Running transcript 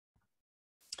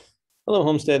Hello,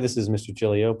 Homestead. This is Mr.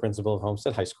 Gilio, principal of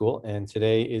Homestead High School, and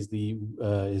today is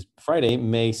is Friday,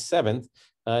 May 7th,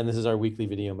 and this is our weekly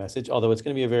video message. Although it's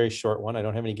going to be a very short one, I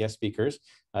don't have any guest speakers.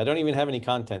 I don't even have any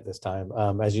content this time.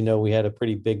 As you know, we had a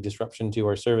pretty big disruption to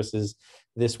our services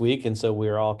this week, and so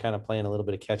we're all kind of playing a little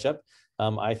bit of catch up.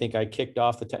 I think I kicked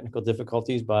off the technical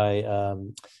difficulties by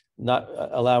not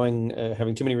allowing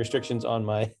having too many restrictions on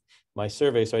my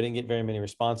survey, so I didn't get very many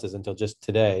responses until just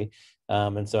today.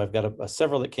 And so I've got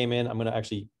several that came in. I'm going to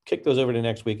actually kick those over to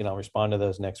next week and I'll respond to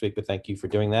those next week, but thank you for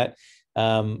doing that.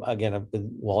 Again,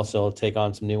 we'll also take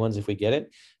on some new ones if we get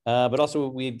it. But also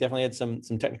we definitely had some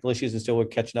technical issues and still we're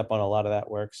catching up on a lot of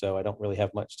that work. So I don't really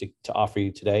have much to offer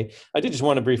you today. I did just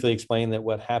want to briefly explain that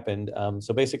what happened.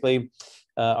 So basically,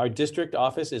 our district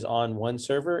office is on one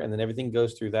server and then everything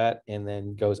goes through that and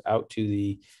then goes out to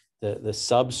the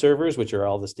sub servers, which are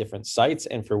all this different sites.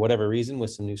 And for whatever reason,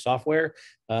 with some new software,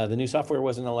 the new software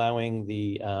wasn't allowing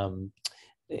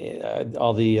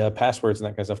all the passwords and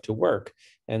that kind of stuff to work.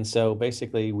 And so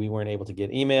basically we weren't able to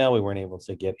get email, we weren't able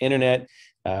to get internet,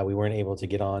 we weren't able to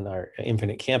get on our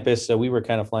infinite campus. So we were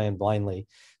kind of flying blindly.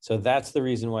 So that's the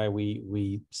reason why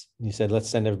we said, let's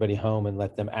send everybody home and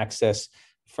let them access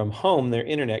from home their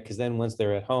internet, because then once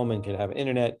they're at home and could have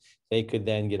internet, they could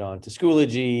then get on to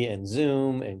Schoology and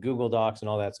Zoom and Google Docs and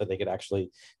all that, so they could actually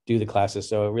do the classes.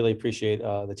 So I really appreciate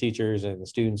the teachers and the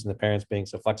students and the parents being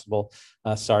so flexible.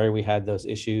 Sorry we had those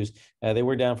issues. They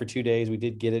were down for 2 days. We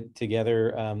did get it together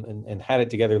and had it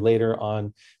together later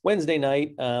on Wednesday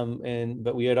night,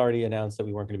 but we had already announced that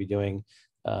we weren't going to be doing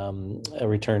a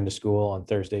return to school on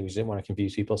Thursday. We just didn't want to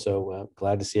confuse people. So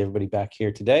glad to see everybody back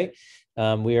here today.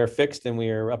 We are fixed and we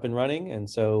are up and running. And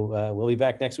so we'll be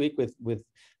back next week with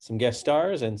some guest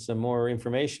stars and some more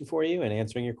information for you and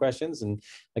answering your questions. And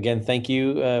again, thank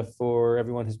you for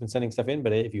everyone who's been sending stuff in.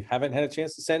 But if you haven't had a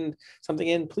chance to send something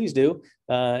in, please do.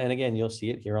 And again, you'll see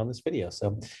it here on this video.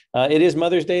 So it is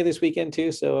Mother's Day this weekend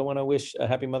too. So I want to wish a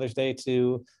happy Mother's Day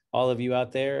to all of you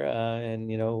out there. And,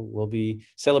 we'll be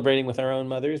celebrating with our own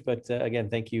mothers. But again,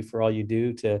 thank you for all you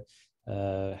do to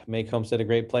make Homestead a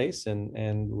great place.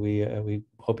 And we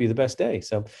hope you the best day.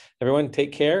 So everyone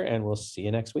take care and we'll see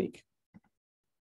you next week.